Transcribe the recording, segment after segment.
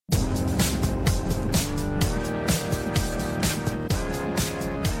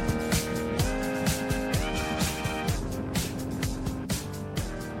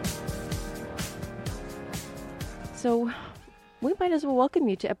So we might as well welcome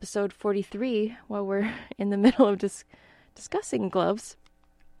you to episode 43 while we're in the middle of discussing gloves.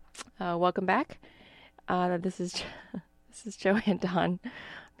 Welcome back. This is Joanne Don. I'm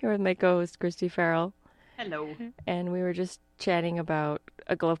here with my co-host Christy Farrell. Hello. And we were just chatting about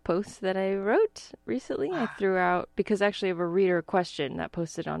a glove post that I wrote recently. I threw out, because actually I have a reader question that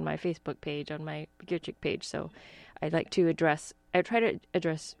posted on my Facebook page, on my Gear Chick page. So I try to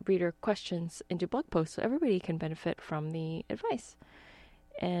address reader questions into blog posts so everybody can benefit from the advice.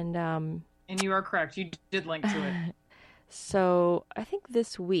 And you are correct. You did link to it. So I think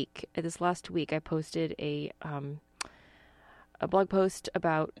this last week, I posted a blog post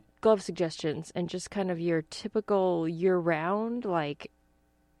about glove suggestions and just kind of your typical year-round, like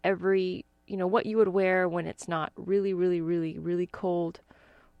what you would wear when it's not really, really, really, really cold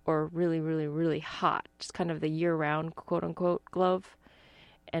or really, really, really hot. Just kind of the year-round, quote-unquote, glove.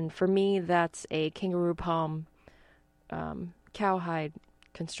 And for me, that's a kangaroo palm cowhide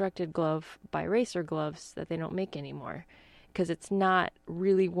constructed glove by Racer Gloves that they don't make anymore. Because it's not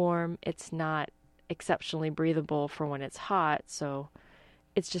really warm. It's not exceptionally breathable for when it's hot. So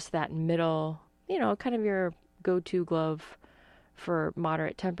it's just that middle, kind of your go-to glove for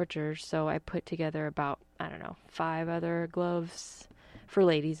moderate temperatures. So I put together about, 5 other gloves for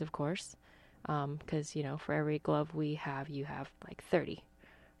ladies, of course. Because, for every glove you have like 30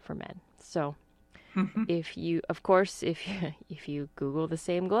 for men. So if you Google the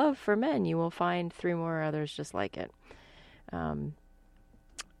same glove for men, you will find 3 more others just like it.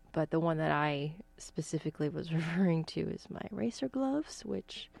 But the one that I specifically was referring to is my Racer Gloves,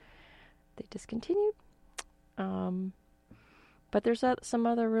 which they discontinued. But there's some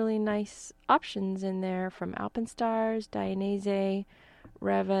other really nice options in there from Alpenstars, Dainese,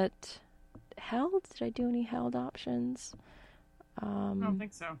 Revet, Held. Did I do any Held options? I don't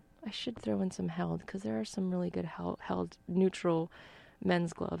think so. I should throw in some Held because there are some really good Held neutral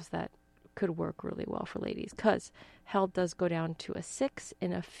men's gloves that could work really well for ladies, because Held does go down to a 6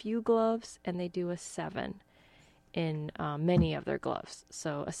 in a few gloves, and they do a 7 in many of their gloves.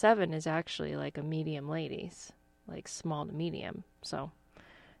 So a 7 is actually like a medium ladies, like small to medium. So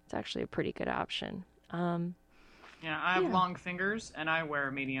it's actually a pretty good option. I have long fingers, and I wear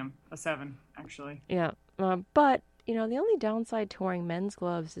a medium, a 7, actually. Yeah, but the only downside to wearing men's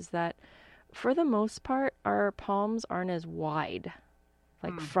gloves is that, for the most part, our palms aren't as wide.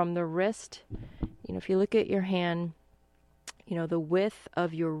 Like from the wrist, if you look at your hand, the width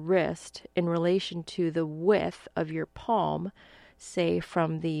of your wrist in relation to the width of your palm, say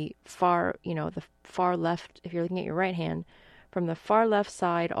from the far left, if you're looking at your right hand, from the far left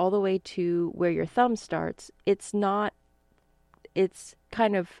side all the way to where your thumb starts, it's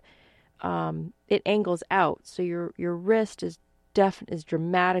kind of, it angles out. So your wrist is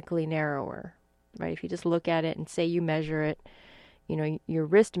dramatically narrower, right? If you just look at it and say you measure it, your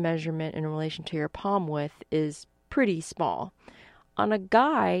wrist measurement in relation to your palm width is pretty small. On a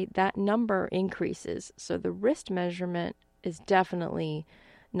guy, that number increases. So the wrist measurement is definitely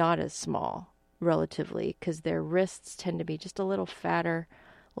not as small, relatively, because their wrists tend to be just a little fatter,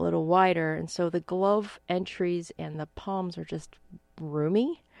 a little wider. And so the glove entries and the palms are just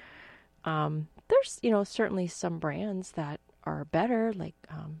roomy. There's, certainly some brands that are better, like,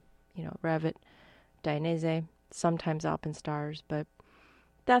 Revet, Dainese, sometimes Alpenstars, but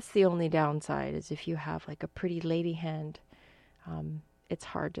that's the only downside, is if you have like a pretty lady hand, it's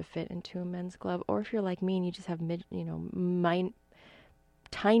hard to fit into a men's glove. Or if you're like me and you just have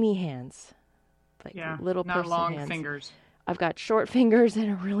tiny hands, like little not person long hands. fingers. I've got short fingers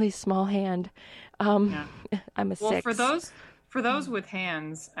and a really small hand. I'm a 6. For those with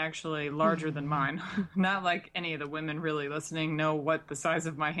hands actually larger than mine, not like any of the women really listening know what the size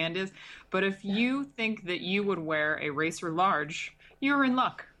of my hand is, but if you think that you would wear a Racer large, you're in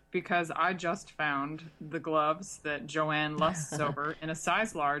luck, because I just found the gloves that Joanne lusts over in a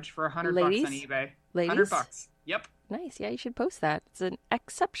size large for $100 on eBay. Ladies? $100. Yep. Nice. Yeah, you should post that. It's an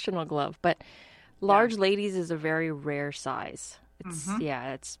exceptional glove, but large ladies is a very rare size.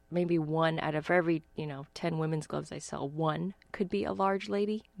 It's maybe 1 out of every, 10 women's gloves I sell, 1 could be a large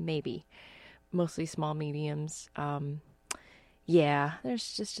lady, maybe. Mostly small, mediums.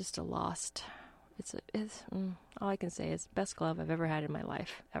 There's just a lost. It's all I can say is best glove I've ever had in my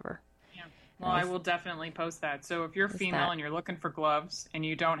life, ever. Yeah. Well, I will definitely post that. So if you're female and you're looking for gloves and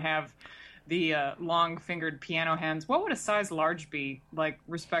you don't have the long-fingered piano hands, what would a size large be, like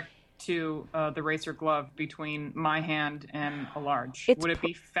respect to the Racer glove, between my hand and a large? Would it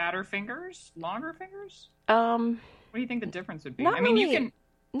be fatter fingers, longer fingers? What do you think the difference would be? I mean, really,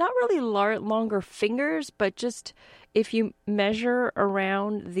 not really longer fingers, but just if you measure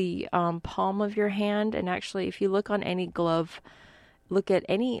around the palm of your hand, and actually if you look on any glove, look at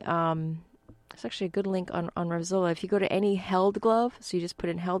any, it's actually a good link on Revzola. If you go to any held glove, so you just put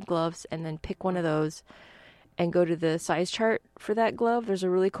in held gloves and then pick one of those and go to the size chart for that glove, there's a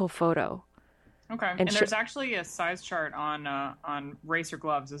really cool photo. Okay, and there's actually a size chart on racer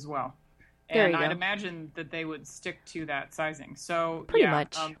gloves as well. And I'd imagine that they would stick to that sizing. So pretty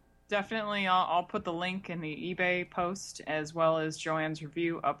much. Definitely, I'll put the link in the eBay post as well as Joanne's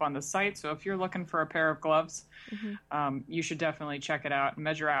review up on the site. So if you're looking for a pair of gloves, you should definitely check it out and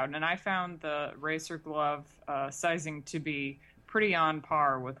measure out. And I found the racer glove sizing to be pretty on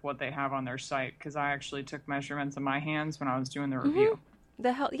par with what they have on their site, because I actually took measurements of my hands when I was doing the review.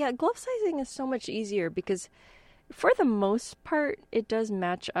 Glove sizing is so much easier because for the most part, it does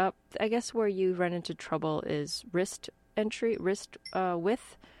match up. I guess where you run into trouble is wrist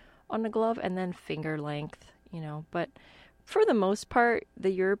width on the glove and then finger length, But for the most part,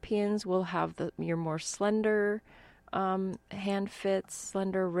 the Europeans will have your more slender hand fits,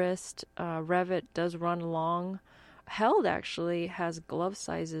 slender wrist. Revit does run long. Held actually has glove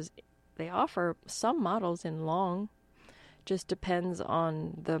sizes. They offer some models in long. Just depends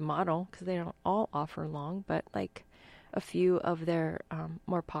on the model, because they don't all offer long, but like a few of their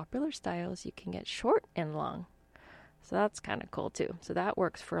more popular styles, you can get short and long. So that's kind of cool too. So that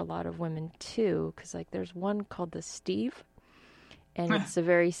works for a lot of women too, because like there's one called the Steve, and it's a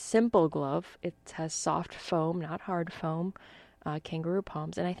very simple glove. It has soft foam, not hard foam, kangaroo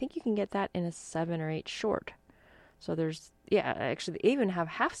palms, and I think you can get that in a 7 or 8 short. So actually they even have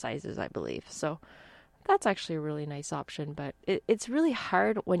half sizes, I believe. So that's actually a really nice option, but it's really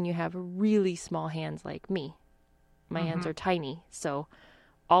hard when you have really small hands like me. My hands are tiny, so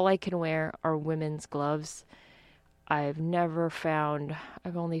all I can wear are women's gloves. I've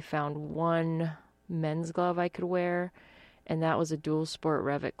only found one men's glove I could wear, and that was a dual sport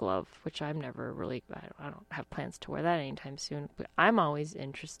Revit glove, which I don't have plans to wear that anytime soon. But I'm always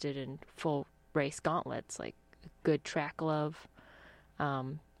interested in full race gauntlets, like a good track glove.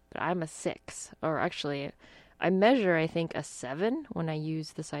 But I'm a 6, or actually, I measure, I think, a 7 when I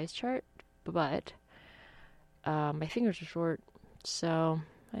use the size chart, but my fingers are short, so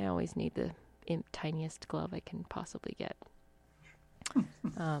I always need the tiniest glove I can possibly get.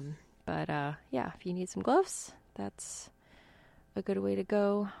 But if you need some gloves, that's a good way to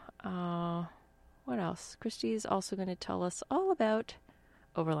go. What else? Christy's also going to tell us all about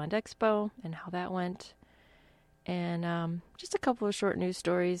Overland Expo and how that went. And just a couple of short news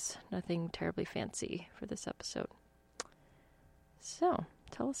stories, nothing terribly fancy for this episode. So,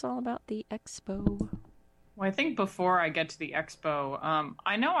 tell us all about the expo. Well, I think before I get to the expo,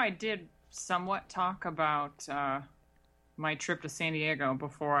 I know I did somewhat talk about my trip to San Diego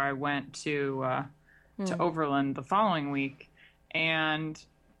before I went to Overland the following week. And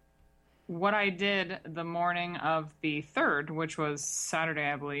what I did the morning of the 3rd, which was Saturday,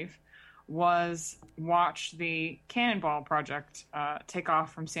 I believe, was watch the Cannonball project take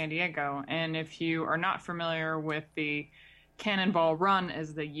off from San Diego. And if you are not familiar with the Cannonball Run,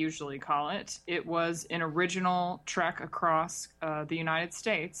 as they usually call it, it was an original trek across the United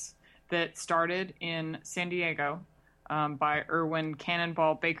States that started in San Diego by Irwin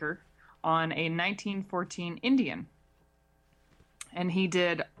Cannonball Baker on a 1914 Indian. And he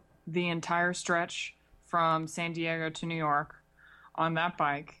did the entire stretch from San Diego to New York on that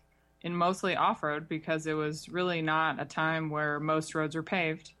bike, in mostly off-road, because it was really not a time where most roads are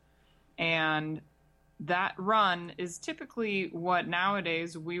paved. And that run is typically what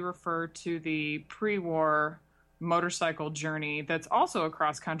nowadays we refer to the pre-war motorcycle journey that's also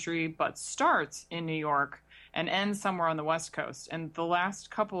across country, but starts in New York and ends somewhere on the West Coast. And the last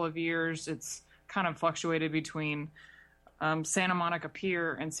couple of years, it's kind of fluctuated between Santa Monica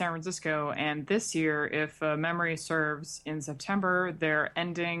Pier and San Francisco. And this year, if memory serves, in September, they're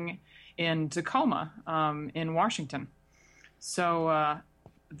ending in Tacoma, in Washington. So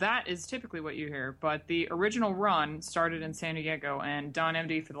that is typically what you hear. But the original run started in San Diego, and Don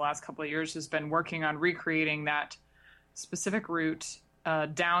MD for the last couple of years has been working on recreating that specific route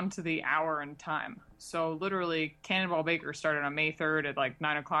down to the hour and time. So literally, Cannonball Baker started on May 3rd at like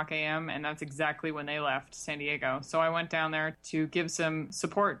 9 o'clock a.m., and that's exactly when they left San Diego. So I went down there to give some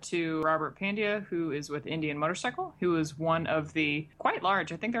support to Robert Pandya, who is with Indian Motorcycle, who is one of the quite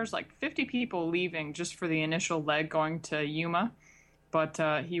large, I think there's like 50 people leaving just for the initial leg going to Yuma.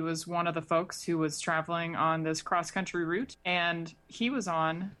 But he was one of the folks who was traveling on this cross-country route, and he was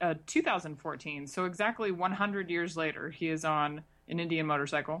on 2014. So exactly 100 years later, he is on an Indian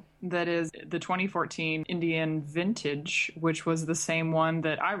motorcycle that is the 2014 Indian Vintage, which was the same one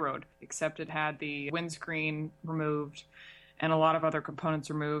that I rode, except it had the windscreen removed and a lot of other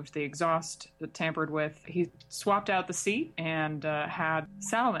components removed, the exhaust tampered with. He swapped out the seat and had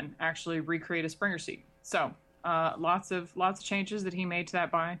Salomon actually recreate a Springer seat. So lots of changes that he made to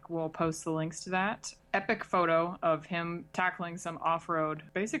that bike. We'll post the links to that. Epic photo of him tackling some off-road,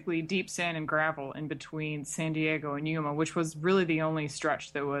 basically deep sand and gravel in between San Diego and Yuma, which was really the only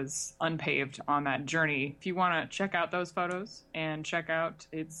stretch that was unpaved on that journey. If you want to check out those photos and check out,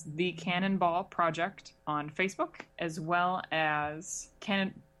 it's the Cannonball Project on Facebook, as well as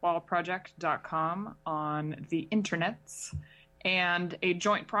cannonballproject.com on the internets, and a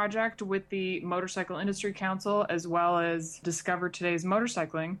joint project with the Motorcycle Industry Council, as well as Discover Today's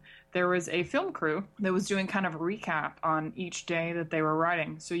Motorcycling. There was a film crew that was doing kind of a recap on each day that they were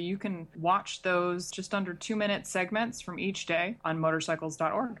riding. So you can watch those just under 2-minute segments from each day on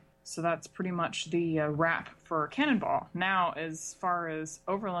motorcycles.org. So that's pretty much the wrap for Cannonball. Now, as far as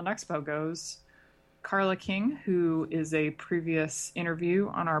Overland Expo goes, Carla King, who is a previous interview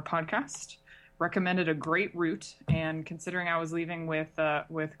on our podcast, recommended a great route, and considering I was leaving with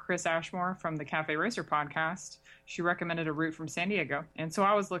Chris Ashmore from the Cafe Racer podcast, she recommended a route from San Diego. And so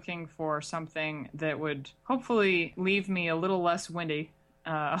I was looking for something that would hopefully leave me a little less windy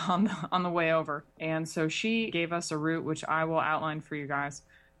on the way over. And so she gave us a route, which I will outline for you guys,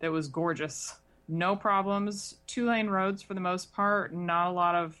 that was gorgeous. No problems, 2-lane roads for the most part, not a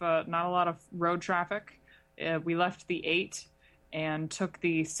lot of road traffic. We left the 8 and took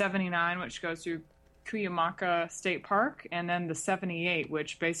the 79, which goes through Cuyamaca State Park, and then the 78,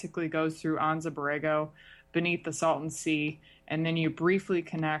 which basically goes through Anza Borrego beneath the Salton Sea, and then you briefly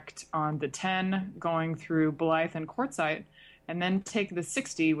connect on the 10 going through Blythe and Quartzsite, and then take the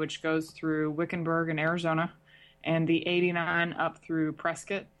 60, which goes through Wickenburg in Arizona, and the 89 up through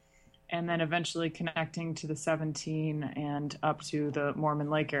Prescott, and then eventually connecting to the 17 and up to the Mormon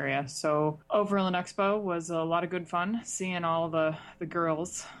Lake area. So Overland Expo was a lot of good fun, seeing all the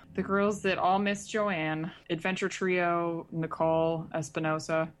girls. The girls that all miss Joanne, Adventure Trio, Nicole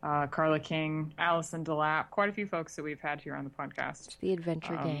Espinosa, Carla King, Allison DeLapp, quite a few folks that we've had here on the podcast. The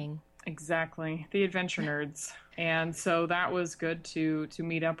Adventure Gang. Exactly, the Adventure Nerds. And so that was good to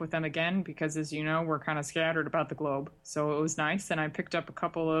meet up with them again, because as you know, we're kind of scattered about the globe. So it was nice, and I picked up a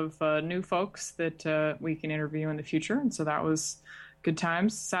couple of new folks that we can interview in the future, and so that was good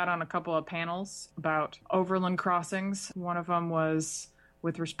times. Sat on a couple of panels about overland crossings. One of them was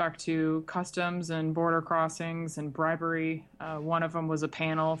with respect to customs and border crossings and bribery. One of them was a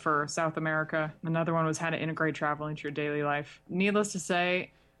panel for South America. Another one was how to integrate travel into your daily life. Needless to say,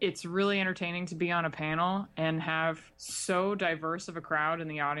 it's really entertaining to be on a panel and have so diverse of a crowd in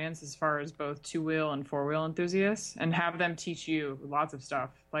the audience as far as both two-wheel and four-wheel enthusiasts, and have them teach you lots of stuff.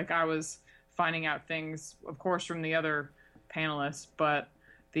 Like, I was finding out things, of course, from the other panelists, but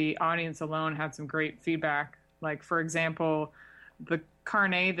the audience alone had some great feedback. Like, for example, the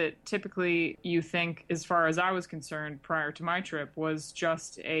carnet that typically you think, as far as I was concerned prior to my trip, was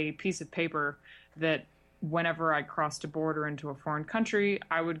just a piece of paper that whenever I crossed a border into a foreign country,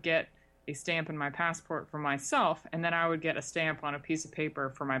 I would get a stamp in my passport for myself, and then I would get a stamp on a piece of paper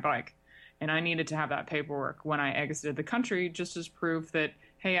for my bike. And I needed to have that paperwork when I exited the country, just as proof that,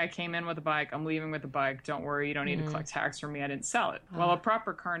 hey, I came in with a bike, I'm leaving with a bike, don't worry, you don't need to collect tax from me, I didn't sell it. Well, a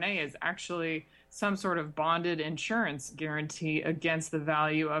proper carnet is actually some sort of bonded insurance guarantee against the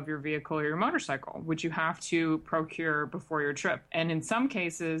value of your vehicle or your motorcycle, which you have to procure before your trip. And in some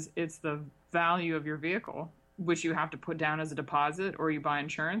cases, it's the value of your vehicle, which you have to put down as a deposit, or you buy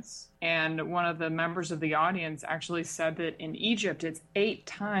insurance. And one of the members of the audience actually said that in Egypt, it's 8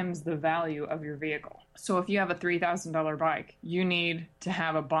 times the value of your vehicle. So if you have a $3,000 bike, you need to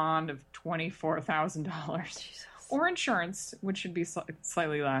have a bond of $24,000. Or insurance, which should be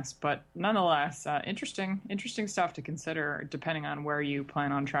slightly less, but nonetheless, interesting stuff to consider depending on where you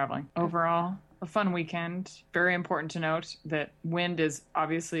plan on traveling. Overall, a fun weekend. Very important to note that wind is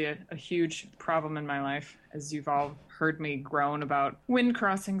obviously a huge problem in my life, as you've all heard me groan about wind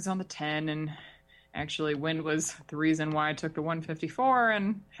crossings on the 10, and actually wind was the reason why I took the 154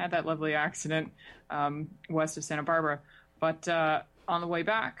 and had that lovely accident west of Santa Barbara. But on the way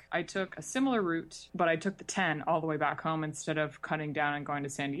back, I took a similar route, but I took the 10 all the way back home instead of cutting down and going to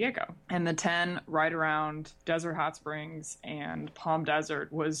San Diego. And the 10 right around Desert Hot Springs and Palm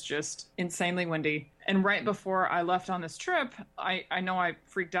Desert was just insanely windy. And right before I left on this trip, I know I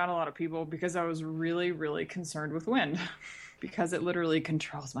freaked out a lot of people because I was really, really concerned with wind because it literally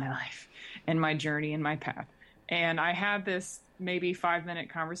controls my life and my journey and my path. And I had this maybe 5-minute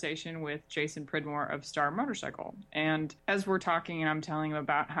conversation with Jason Pridmore of Star Motorcycle. And as we're talking and I'm telling him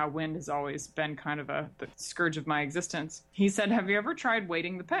about how wind has always been kind of the scourge of my existence, he said, "Have you ever tried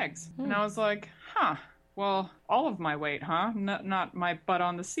weighting the pegs?" And I was like, huh. Well, all of my weight, huh? Not my butt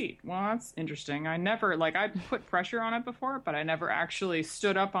on the seat. Well, that's interesting. I never, I'd put pressure on it before, but I never actually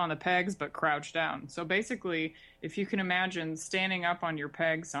stood up on the pegs but crouched down. So basically, if you can imagine standing up on your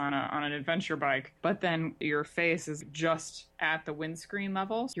pegs on an adventure bike, but then your face is just at the windscreen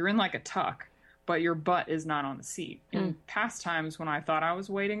level, you're in like a tuck, but your butt is not on the seat. In past times when I thought I was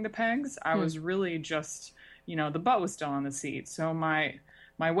weighting the pegs, I was really just, the butt was still on the seat. So my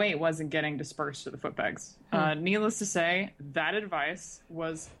weight wasn't getting dispersed to the foot pegs. Needless to say, that advice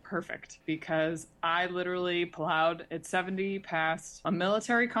was perfect because I literally plowed at 70 past a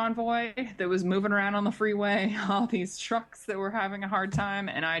military convoy that was moving around on the freeway, all these trucks that were having a hard time,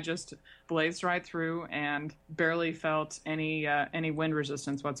 and I just blazed right through and barely felt any wind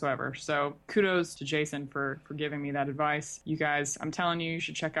resistance whatsoever. So kudos to Jason for giving me that advice. You guys, I'm telling you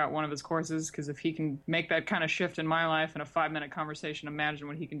should check out one of his courses because if he can make that kind of shift in my life in a 5-minute conversation, imagine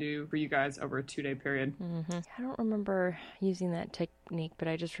what he can do for you guys over a 2-day period. I don't remember using that technique, but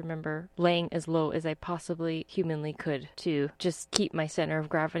I just remember laying as low as I possibly humanly could to just keep my center of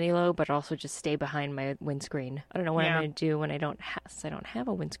gravity low, but also just stay behind my windscreen. I don't know what I'm going to do when I don't have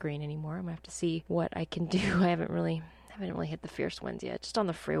a windscreen anymore. I'm going to have to see what I can do. I haven't really hit the fierce winds yet. Just on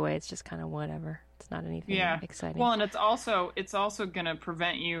the freeway, it's just kind of whatever. It's not anything exciting. Well, and it's also going to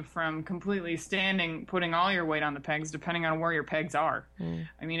prevent you from completely putting all your weight on the pegs, depending on where your pegs are.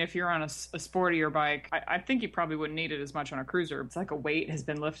 I mean, if you're on a sportier bike, I think you probably wouldn't need it as much on a cruiser. It's like a weight has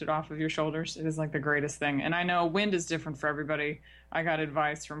been lifted off of your shoulders. It is like the greatest thing. And I know wind is different for everybody. I got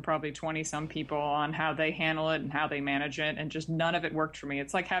advice from probably 20-some people on how they handle it and how they manage it, and just none of it worked for me.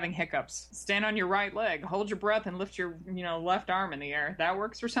 It's like having hiccups. Stand on your right leg, hold your breath, and lift your left arm in the air. That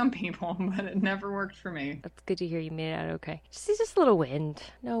works for some people, but it never worked for me. That's good to hear you made it out okay. Just a little wind.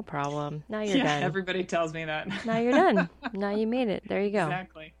 No problem. Now you're done. Everybody tells me that. Now you're done. Now you made it. There you go.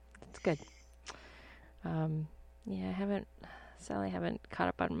 Exactly. That's good. I haven't caught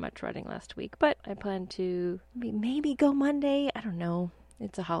up on much riding last week, but I plan to maybe go Monday. I don't know.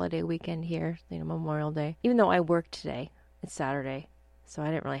 It's a holiday weekend here, Memorial Day. Even though I worked today, it's Saturday, so I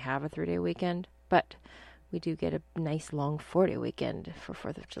didn't really have a 3-day weekend, but we do get a nice long 4-day weekend for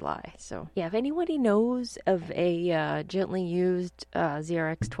 4th of July. So yeah, if anybody knows of a gently used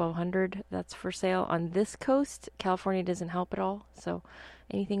ZRX 1200 that's for sale on this coast, California doesn't help at all. So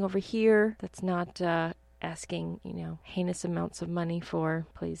anything over here that's not asking, heinous amounts of money for,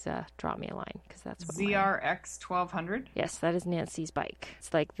 please drop me a line, because that's what ZRX 1200? Yes, that is Nancy's bike.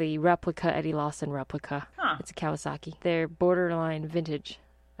 It's like the replica, Eddie Lawson replica. Huh. It's a Kawasaki. They're borderline vintage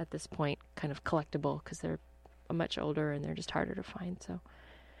at this point, kind of collectible, because they're much older and they're just harder to find. So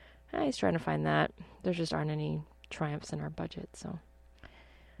I was trying to find that. There just aren't any Triumphs in our budget, so.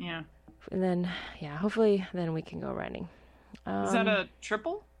 Yeah. And then, hopefully then we can go riding. Is that a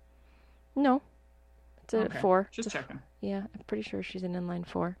triple? No. It's a 4. Just checking. Yeah, I'm pretty sure she's an inline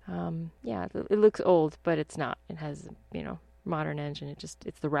 4. It looks old, but it's not. It has, modern engine.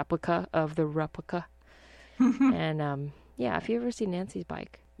 It's the replica of the replica. And, if you ever see Nancy's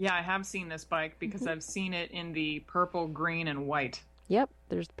bike. Yeah, I have seen this bike because I've seen it in the purple, green, and white. Yep,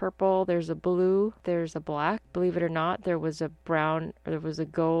 there's purple, there's a blue, there's a black. Believe it or not, there was a brown, there was a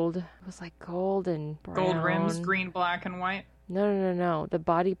gold. It was like gold and brown. Gold rims, green, black, and white? No. The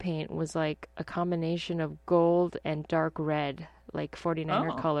body paint was like a combination of gold and dark red, like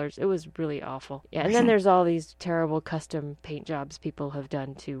 49er colors. It was really awful. Yeah, and then there's all these terrible custom paint jobs people have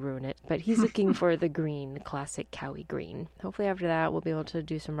done to ruin it. But he's looking for the green, the classic Cowie green. Hopefully after that we'll be able to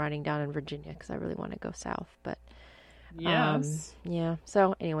do some riding down in Virginia, because I really want to go south. But yes.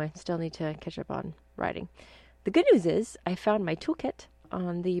 So anyway, still need to catch up on riding. The good news is I found my toolkit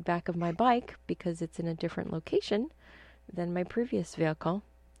on the back of my bike, because it's in a different location than my previous vehicle.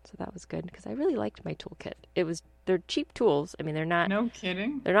 So that was good, because I really liked my toolkit. They're cheap tools. I mean, they're not... No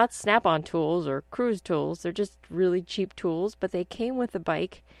kidding. They're not Snap-on tools or cruise tools. They're just really cheap tools, but they came with the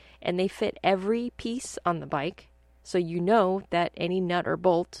bike, and they fit every piece on the bike. So you know that any nut or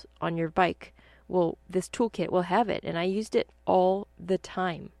bolt on your bike, this toolkit will have it. And I used it all the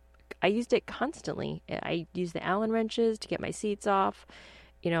time. I used it constantly. I used the Allen wrenches to get my seats off.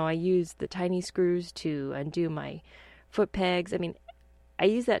 I used the tiny screws to undo my foot pegs. I mean, I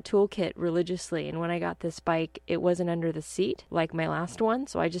use that toolkit religiously, and when I got this bike, it wasn't under the seat like my last one,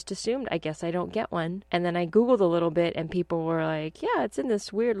 so I just assumed, I guess I don't get one. And then I Googled a little bit, and people were like, yeah, it's in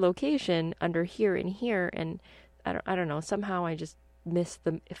this weird location under here and here, and I don't know, somehow I just missed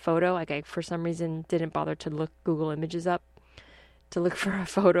the photo. Like, I, for some reason, didn't bother to look Google Images up. to look for a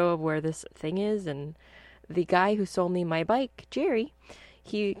photo of where this thing is. And the guy who sold me my bike, Jerry,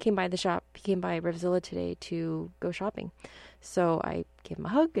 he came by the shop. He came by Revzilla today to go shopping. So I gave him a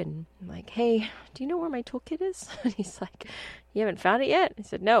hug and I'm like, hey, do you know where my toolkit is? And he's like, you haven't found it yet? I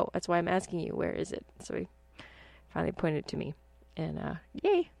said, no, that's why I'm asking you, where is it? So he finally pointed it to me. And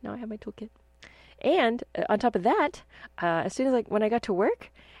yay, now I have my toolkit. And on top of that, as soon as when I got to work,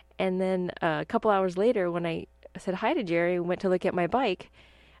 and then a couple hours later when I said hi to Jerry and went to look at my bike,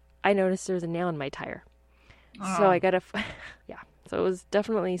 I noticed there was a nail in my tire. Oh. So I got yeah. So it was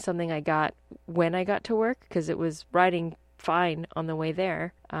definitely something I got when I got to work because it was riding fine on the way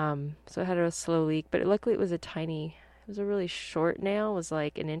there. So it had a slow leak, but luckily it was a really short nail. It was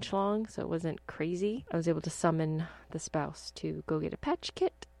like an inch long, so it wasn't crazy. I was able to summon the spouse to go get a patch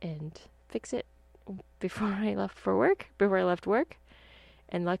kit and fix it before I left work.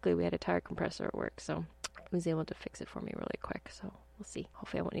 And luckily we had a tire compressor at work, so he was able to fix it for me really quick. So we'll see.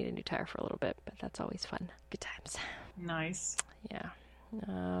 Hopefully I won't need a new tire for a little bit, but that's always fun. Good times. Nice. Yeah.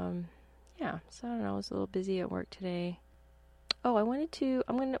 Yeah. So I don't know. I was a little busy at work today. Oh,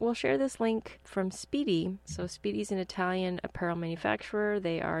 we'll share this link from Speedy. So Speedy's an Italian apparel manufacturer.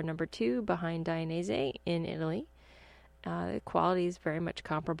 They are number 2 behind Dainese in Italy. The quality is very much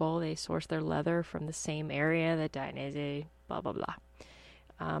comparable. They source their leather from the same area that Dainese, blah, blah, blah.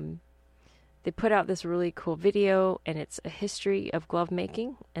 They put out this really cool video, and it's a history of glove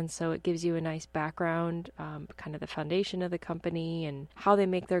making. And so it gives you a nice background, kind of the foundation of the company and how they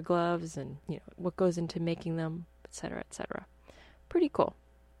make their gloves and, what goes into making them, et cetera, et cetera. Pretty cool.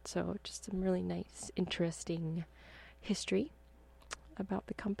 So just some really nice, interesting history about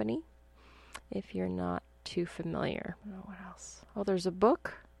the company if you're not too familiar. I don't know what else. Oh, there's a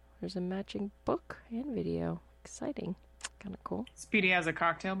book. There's a matching book and video. Exciting. Kind of cool. Speedy has a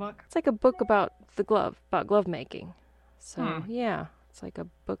cocktail book? It's like a book about glove making. So, yeah, it's like a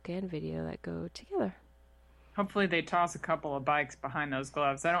book and video that go together. Hopefully they toss a couple of bikes behind those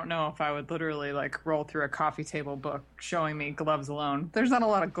gloves. I don't know if I would literally roll through a coffee table book showing me gloves alone. There's not a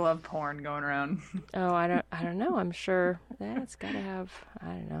lot of glove porn going around. Oh, I don't know. I'm sure it's got to have, I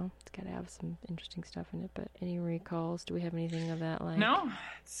don't know, it's got to have some interesting stuff in it. But any recalls? Do we have anything of that like? No,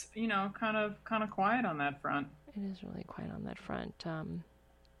 it's kind of quiet on that front. It is really quiet on that front.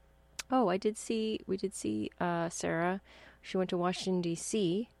 We did see Sarah. She went to Washington,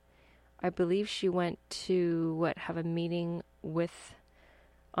 D.C. I believe she went to, have a meeting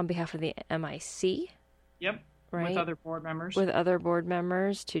on behalf of the MIC? Yep, right? With other board members. With other board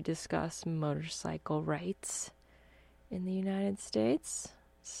members to discuss motorcycle rights in the United States.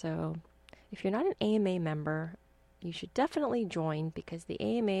 So if you're not an AMA member, you should definitely join because the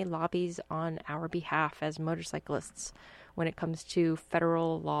AMA lobbies on our behalf as motorcyclists when it comes to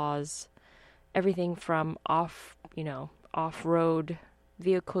federal laws, everything from off-road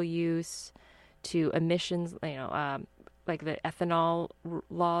vehicle use to emissions, like the ethanol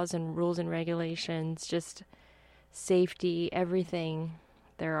laws and rules and regulations, just safety, everything.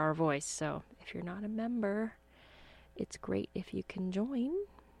 They're our voice. So if you're not a member, it's great if you can join.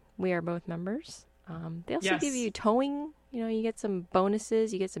 We are both members. They also give you towing. You get some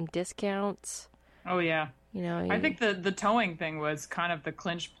bonuses. You get some discounts. Oh, yeah. I think the towing thing was kind of the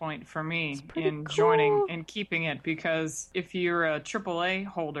clinch point for me in joining and keeping it, because if you're a AAA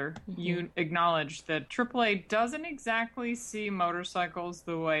holder, you acknowledge that AAA doesn't exactly see motorcycles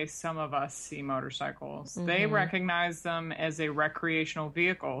the way some of us see motorcycles. They recognize them as a recreational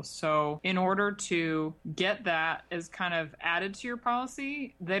vehicle. So in order to get that as kind of added to your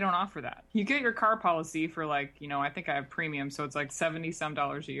policy, they don't offer that. You get your car policy for I think I have premium, so it's like $70 some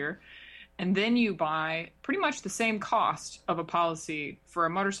a year. And then you buy pretty much the same cost of a policy for a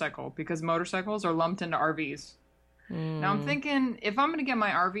motorcycle because motorcycles are lumped into RVs. Now I'm thinking if I'm going to get my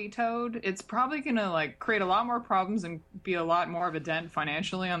RV towed, it's probably going to create a lot more problems and be a lot more of a dent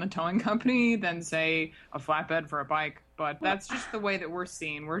financially on the towing company than say a flatbed for a bike. But that's just the way that we're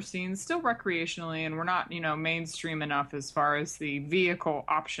seen. We're seen still recreationally, and we're not, mainstream enough as far as the vehicle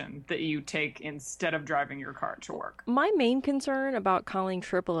option that you take instead of driving your car to work. My main concern about calling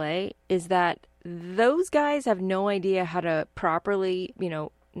AAA is that those guys have no idea how to properly,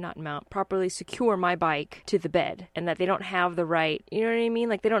 properly secure my bike to the bed, and that they don't have the right, you know what I mean?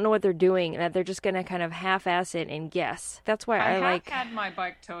 They don't know what they're doing, and that they're just going to kind of half-ass it and guess. That's why I had my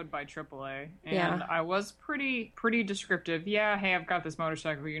bike towed by AAA, and I was pretty descriptive. Yeah, hey, I've got this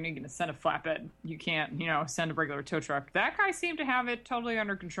motorcycle. You're going to send a flatbed. You can't, send a regular tow truck. That guy seemed to have it totally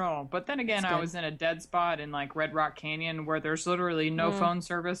under control. But then again, I was in a dead spot in Red Rock Canyon where there's literally no phone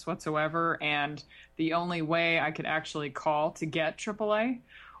service whatsoever, and the only way I could actually call to get AAA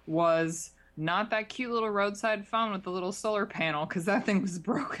was Not that cute little roadside phone with the little solar panel, because that thing was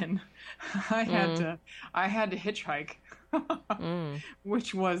broken. I had Mm, to I had to hitchhike. mm.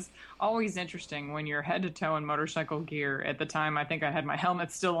 Which was always interesting when you're head to toe in motorcycle gear. At the time, I think I had my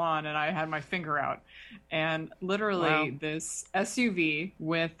helmet still on and I had my finger out. And literally, Wow. this SUV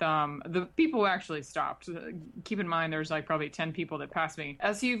with the people who actually stopped. Keep in mind, there's like probably 10 people that passed me.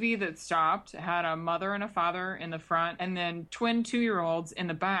 SUV that stopped had a mother and a father in the front, and then twin 2-year-olds in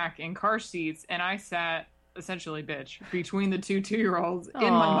the back in car seats. And I sat essentially bitch between the two 2-year-olds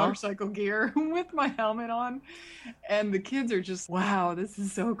in my Aw. motorcycle gear with my helmet on, and the kids are just, wow, this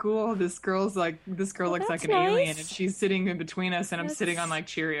is so cool. This girl Well, looks like that's an alien, and nice. she's sitting in between us, and I'm sitting on That's, like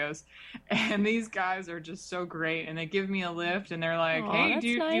Cheerios. And these guys are just so great, and they give me a lift, and they're like, aw, hey, that's do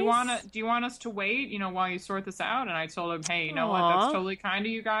nice. you want us to wait, while you sort this out? And I told them, hey, you know what, that's Aw. totally kind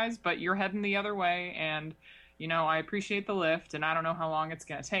of you guys, but you're heading the other way, and I appreciate the lift, and I don't know how long it's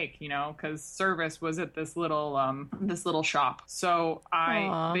gonna take, because service was at this little shop. So I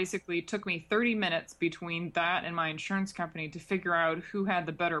Aw. basically took me 30 minutes between that and my insurance company to figure out who had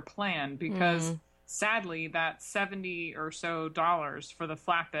the better plan, because Mm. sadly that 70 or so dollars for the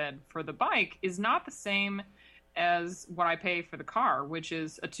flatbed for the bike is not the same as what I pay for the car, which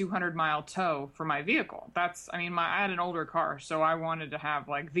is a 200-mile tow for my vehicle. I had an older car, so I wanted to have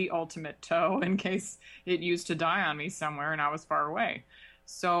like the ultimate tow in case it used to die on me somewhere and I was far away.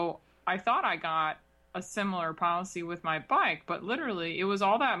 So I thought I got a similar policy with my bike, but literally it was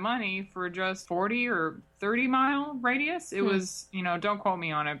all that money for just 40 or 30-mile radius. It Hmm. was, don't quote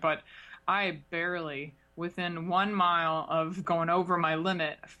me on it, but I barely, within 1 mile of going over my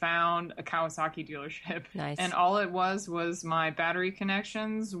limit, found a Kawasaki dealership. And Nice. all it was my battery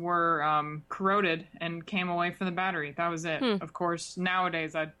connections were corroded and came away from the battery. That was it. Hmm. Of course,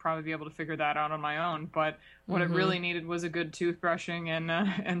 nowadays I'd probably be able to figure that out on my own, but what it Mm-hmm. really needed was a good toothbrushing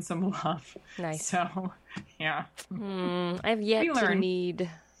and some love. Nice. So, yeah, I've we yet to learn. need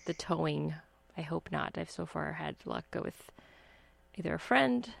the towing. I hope not. I've so far had luck with either a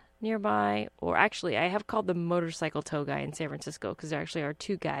friend nearby, or actually, I have called the motorcycle tow guy in San Francisco because there actually are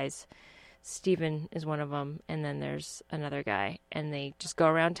two guys. Steven is one of them, and then there's another guy, and they just go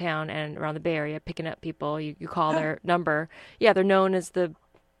around town and around the Bay Area picking up people. You call their number. Yeah, they're known as the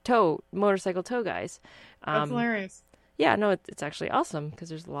motorcycle tow guys. That's Um, hilarious. yeah, no, it's actually awesome because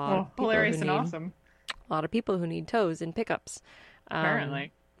there's a lot Well, of people who hilarious and need awesome, a lot of people who need tows and pickups.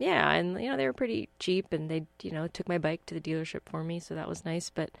 apparently. Yeah, and they were pretty cheap, and they took my bike to the dealership for me, so that was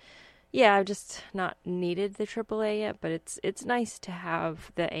nice. But yeah, I've just not needed the AAA yet, but it's nice to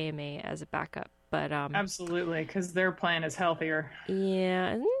have the AMA as a backup. But Absolutely, because their plan is healthier.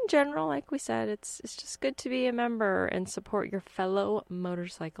 yeah, in general, like we said, it's just good to be a member and support your fellow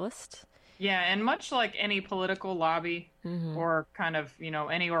motorcyclist. Yeah, and much like any political lobby Mm-hmm. or kind of,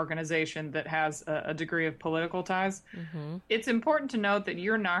 any organization that has a degree of political ties, Mm-hmm. it's important to note that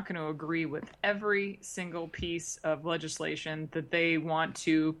you're not going to agree with every single piece of legislation that they want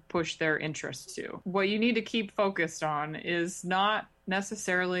to push their interests to. What you need to keep focused on is not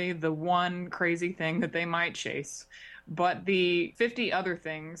necessarily the one crazy thing that they might chase, but the 50 other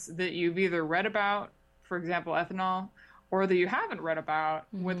things that you've either read about, for example, ethanol, or that you haven't read about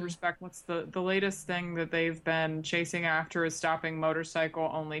with Mm-hmm. respect. What's the latest thing that they've been chasing after is stopping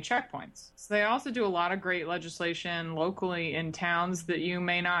motorcycle only checkpoints. So they also do a lot of great legislation locally in towns that you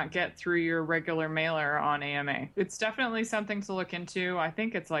may not get through your regular mailer on AMA. It's definitely something to look into. I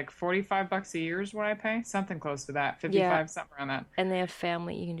think it's like $45 a year is what I pay, something close to that, Yeah, 55, something around that. and they have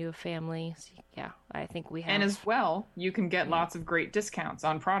family. You can do a family. So yeah, I think we And have. as well, you can get Yeah. lots of great discounts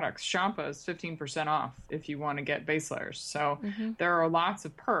on products. Champa is 15% off if you want to get base layers. So Mm-hmm. there are lots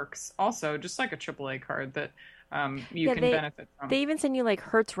of perks, also, just like a AAA card that you Yeah, can benefit from. they even send you like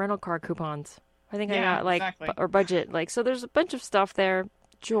Hertz rental car coupons. I think I Yeah, got like exactly. or budget so there's a bunch of stuff there.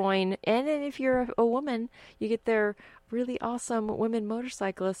 Join, and then if you're a woman, you get their really awesome women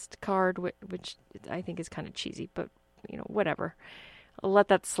motorcyclist card, which I think is kind of cheesy, but whatever. I'll let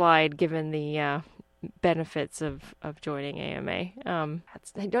that slide given the benefits of joining AMA.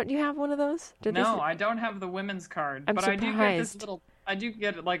 Don't you have one of those? Did they? No, I don't have the women's card, I'm but I do get this surprised. little. I do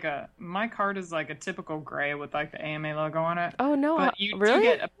get like my card is like a typical gray with like the AMA logo on it. Oh no, But you do really?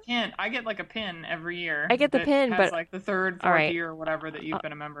 get a pin. I get like a pin every year I get the that pin, has but like the third, all fourth right. year or whatever that you've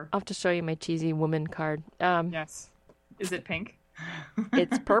been a member. I'll have to show you my cheesy woman card. Yes. Is it pink?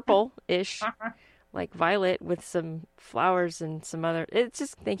 It's purple-ish, like violet with some flowers and some other. It's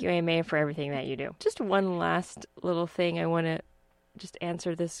just thank you, AMA, for everything that you do. Just one last little thing. I want to just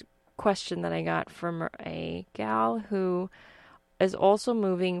answer this question that I got from a gal who is also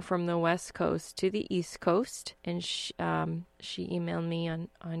moving from the West Coast to the East Coast, and she emailed me on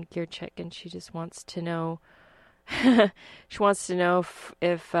GearCheck, and she just wants to know. She wants to know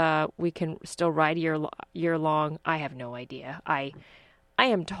if we can still ride year long. I have no idea. I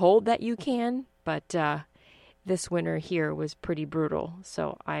am told that you can, but this winter here was pretty brutal,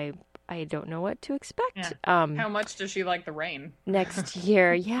 so I don't know what to expect. Yeah. How much does she like the rain? Next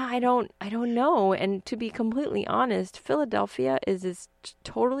year, yeah, I don't know. And to be completely honest, Philadelphia is this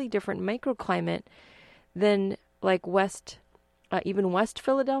totally different microclimate than like even West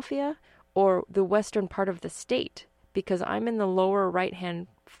Philadelphia or the western part of the state, because I'm in the lower right-hand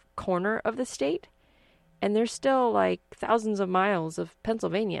corner of the state, and there's still like thousands of miles of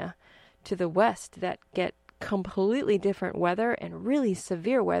Pennsylvania to the west that get completely different weather and really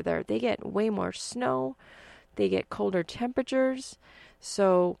severe weather. They get way more snow. They get colder temperatures.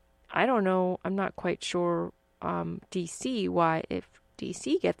 So I don't know. I'm not quite sure DC, why, if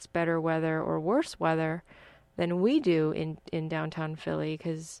DC gets better weather or worse weather than we do in downtown Philly,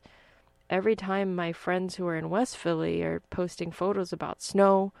 because every time my friends who are in West Philly are posting photos about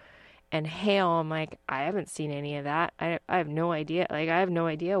snow and hail, I'm like, I haven't seen any of that. I have no idea. Like, I have no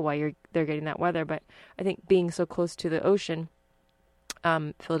idea why they're getting that weather. But I think being so close to the ocean,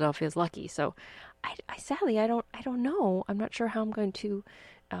 Philadelphia is lucky. So, I sadly I don't know. I'm not sure how I'm going to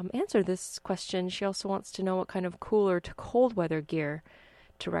answer this question. She also wants to know what kind of cooler to cold weather gear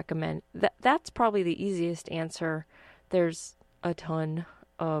to recommend. That's probably the easiest answer. There's a ton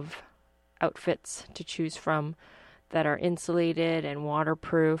of outfits to choose from that are insulated and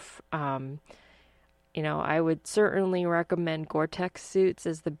waterproof. I would certainly recommend Gore-Tex suits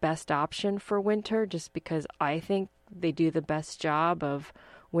as the best option for winter, just because I think they do the best job of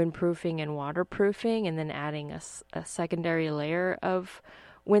windproofing and waterproofing, and then adding a secondary layer of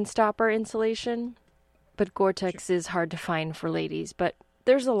windstopper insulation. But Gore-Tex is hard to find for ladies, but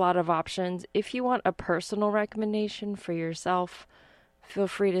there's a lot of options. If you want a personal recommendation for yourself, feel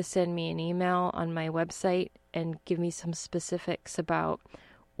free to send me an email on my website and give me some specifics about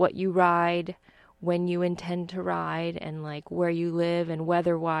what you ride, when you intend to ride, and like where you live, and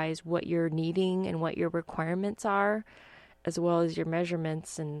weather-wise what you're needing and what your requirements are, as well as your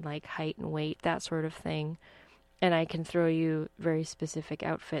measurements and like height and weight, that sort of thing. And I can throw you very specific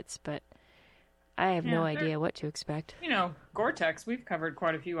outfits, but I have no idea what to expect. Gore-Tex, we've covered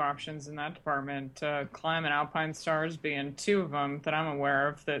quite a few options in that department. Climb and Alpine Stars being two of them that I'm aware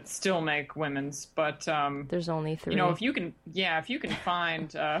of that still make women's. But there's only 3.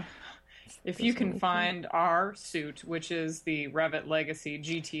 If you can find our suit, which is the Revit Legacy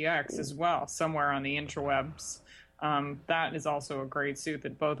GTX as well, somewhere on the interwebs, that is also a great suit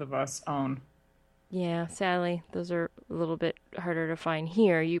that both of us own. Yeah, sadly, those are a little bit harder to find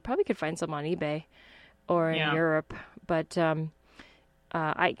here. You probably could find some on eBay or in Europe, but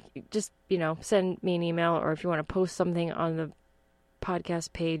I just, send me an email, or if you want to post something on the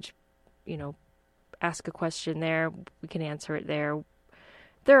podcast page, ask a question there. We can answer it there.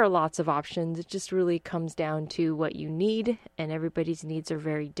 There are lots of options. It just really comes down to what you need, and everybody's needs are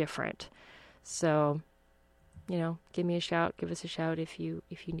very different. So, give me a shout. Give us a shout if you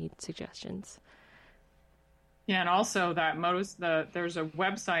need suggestions. Yeah, and also there's a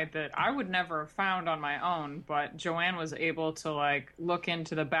website that I would never have found on my own, but Joanne was able to look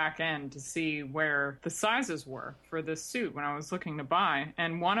into the back end to see where the sizes were for this suit when I was looking to buy,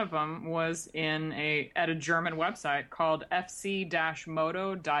 and one of them was at a German website called fc-moto.de,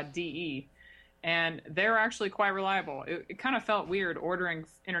 and they're actually quite reliable. It kind of felt weird ordering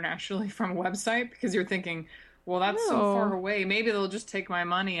internationally from a website, because you're thinking, well, that's so far away. Maybe they'll just take my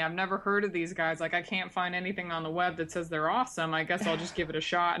money. I've never heard of these guys. I can't find anything on the web that says they're awesome. I guess I'll just give it a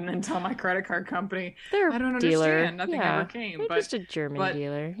shot and then tell my credit card company, I don't understand. Nothing ever came. They're just a German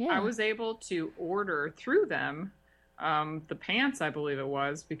dealer. Yeah. I was able to order through them the pants, I believe it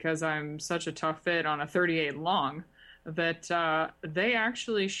was, because I'm such a tough fit on a 38 long, that they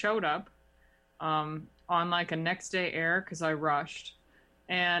actually showed up on a next day air, because I rushed.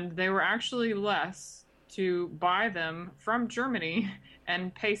 And they were actually less to buy them from Germany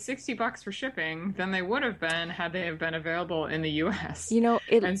and pay $60 for shipping than they would have been had they have been available in the U.S.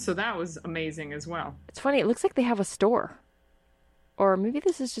 And so that was amazing as well. It's funny. It looks like they have a store, or maybe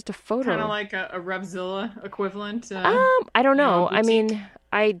this is just a photo. Kind of like a Revzilla equivalent. I don't know. I mean,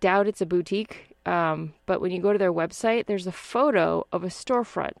 I doubt it's a boutique. But when you go to their website, there's a photo of a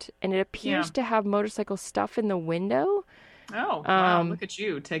storefront, and it appears to have motorcycle stuff in the window. Oh, wow. Look at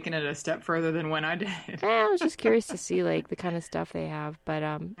you taking it a step further than when I did. I was just curious to see the kind of stuff they have. But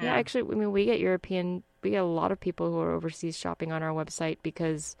actually, I mean, we get a lot of people who are overseas shopping on our website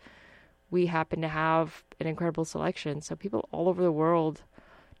because we happen to have an incredible selection. So people all over the world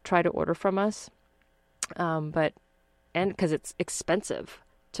try to order from us. And because it's expensive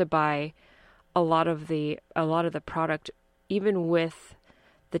to buy a lot of the product, even with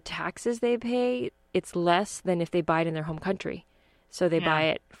the taxes they pay, it's less than if they buy it in their home country. So they buy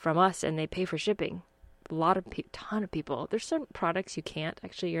it from us and they pay for shipping. Ton of people. There's certain products you can't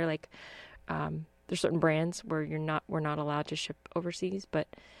actually. You're like, there's certain brands where we're not allowed to ship overseas. But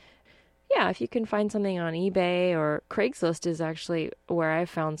yeah, if you can find something on eBay or Craigslist is actually where I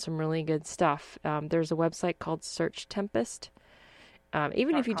found some really good stuff. There's a website called Search Tempest.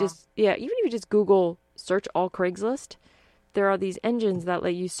 Even if you just Google search all Craigslist, there are these engines that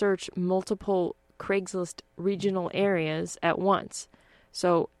let you search multiple Craigslist regional areas at once.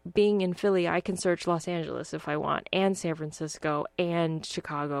 So being in Philly, I can search Los Angeles if I want, and San Francisco, and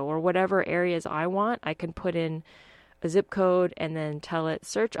Chicago, or whatever areas I want. I can put in a zip code and then tell it,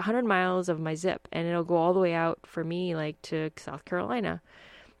 search 100 miles of my zip, and it'll go all the way out for me, like to South Carolina.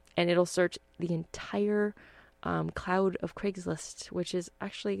 And it'll search the entire cloud of Craigslist, which is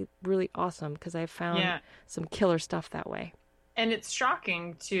actually really awesome because I found some killer stuff that way. And it's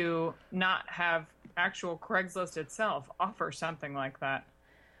shocking to not have actual Craigslist itself offer something like that.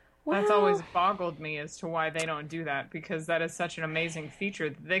 Well, that's always boggled me as to why they don't do that, because that is such an amazing feature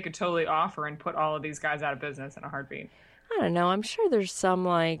that they could totally offer and put all of these guys out of business in a heartbeat. I don't know. I'm sure there's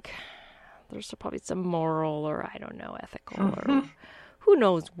there's probably some moral or I don't know, ethical or who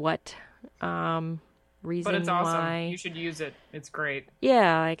knows what reason but it's awesome. why. You should use it. It's great.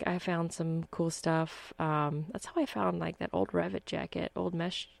 Yeah, like I found some cool stuff. That's how I found like that old Revit jacket, old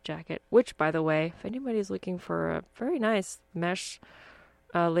mesh jacket, which by the way, if anybody's looking for a very nice mesh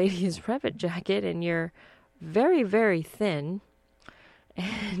ladies Revit jacket and you're very, very thin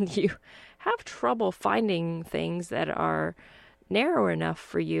and you have trouble finding things that are narrow enough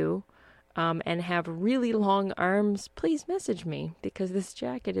for you and have really long arms, please message me because this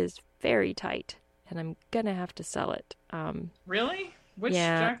jacket is very tight. And I'm going to have to sell it. Really? Which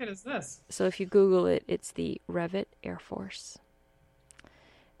jacket is this? So if you Google it, it's the Revit Air Force.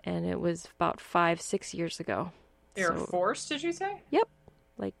 And it was about 5-6 years ago. Air Force, did you say? Yep.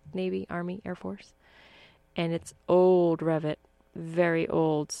 Like Navy, Army, Air Force. And it's old Revit. Very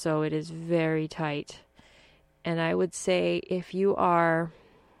old. So it is very tight. And I would say if you are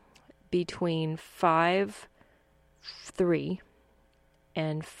between 5'3"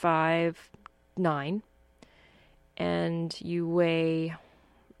 and 5'9", and you weigh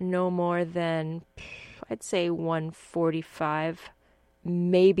no more than, I'd say 145,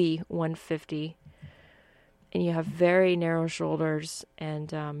 maybe 150, and you have very narrow shoulders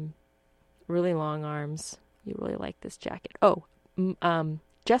and really long arms, you really like this jacket. Oh,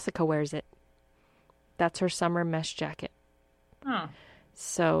 Jessica wears it. That's her summer mesh jacket. Oh.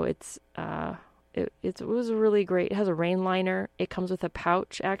 So it's it was really great. It has a rain liner. It comes with a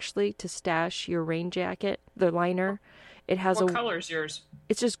pouch, actually, to stash your rain jacket, the liner. It has What color is yours?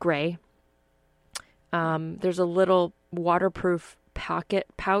 It's just gray. There's a little waterproof pocket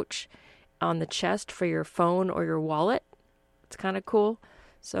pouch on the chest for your phone or your wallet. It's kind of cool.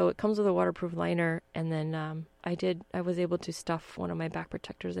 So it comes with a waterproof liner, and then I was able to stuff one of my back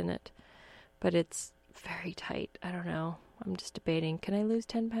protectors in it. But it's very tight. I don't know. I'm just debating. Can I lose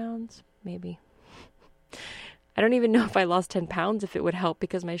 10 pounds? Maybe. I don't even know if I lost 10 pounds, if it would help,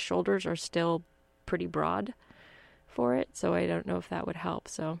 because my shoulders are still pretty broad for it. So I don't know if that would help.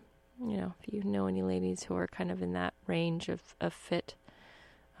 So, if you know any ladies who are kind of in that range of fit,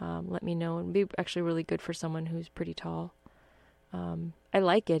 let me know. It'd be actually really good for someone who's pretty tall. I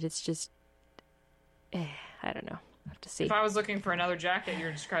like it. It's just, I don't know. I have to see. If I was looking for another jacket,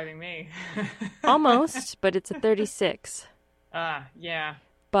 you're describing me. Almost, but it's a 36. Yeah.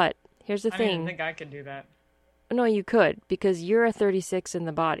 But here's the thing. I didn't think I could do that. No, you could, because you're a 36 in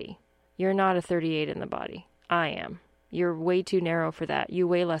the body. You're not a 38 in the body. I am. You're way too narrow for that. You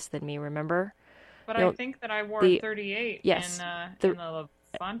weigh less than me, remember? But I think that I wore a 38 in the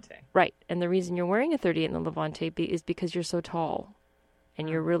Levante. Right. And the reason you're wearing a 38 in the Levante is because you're so tall and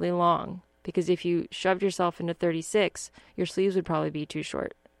you're really long. Because if you shoved yourself into 36, your sleeves would probably be too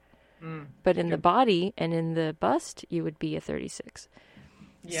short. But in the body and in the bust, you would be a 36.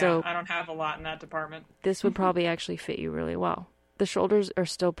 Yeah, so I don't have a lot in that department. This would probably actually fit you really well. The shoulders are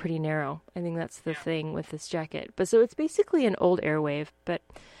still pretty narrow. I think that's the thing with this jacket. But so it's basically an old Airwave, but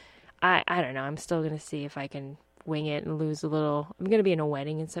I don't know. I'm still going to see if I can wing it and lose a little. I'm going to be in a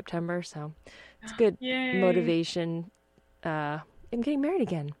wedding in September, so it's good motivation. I'm getting married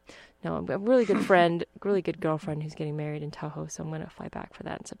again. No, I'm a really good friend, really good girlfriend who's getting married in Tahoe, so I'm going to fly back for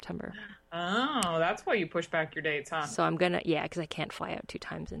that in September. Oh, that's why you push back your dates, huh? So I'm going to, yeah, because I can't fly out 2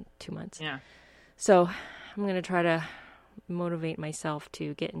 times in 2 months. Yeah. So I'm going to try to motivate myself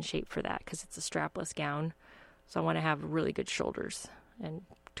to get in shape for that because it's a strapless gown. So I want to have really good shoulders and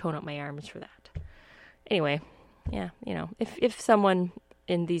tone up my arms for that. Anyway, yeah, you know, if someone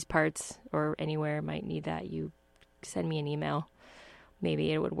in these parts or anywhere might need that, you send me an email.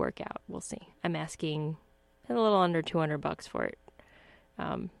 Maybe it would work out. We'll see. I'm asking a little under $200 for it.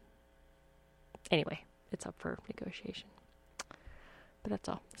 Anyway, it's up for negotiation. But that's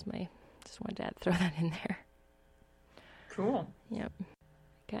all. Just wanted to throw that in there. Cool. Yep.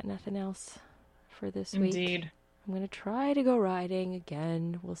 Got nothing else for this week. Indeed. I'm going to try to go riding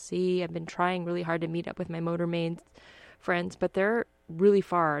again. We'll see. I've been trying really hard to meet up with my motormaid friends, but they're really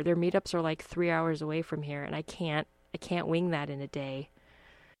far. Their meetups are like 3 hours away from here, and I can't wing that in a day.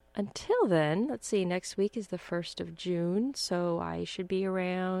 Until then, let's see, next week is the 1st of June, so I should be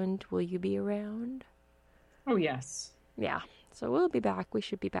around. Will you be around? Oh, yes. Yeah, so we'll be back. We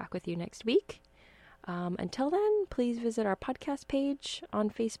should be back with you next week. Until then, please visit our podcast page on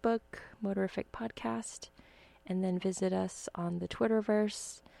Facebook, Motorific Podcast, and then visit us on the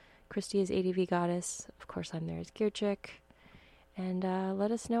Twitterverse. Christy is ADV Goddess. Of course, I'm there as Gear Chick. And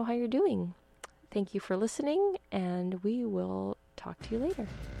let us know how you're doing. Thank you for listening, and we will talk to you later.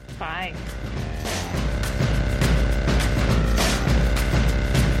 Bye.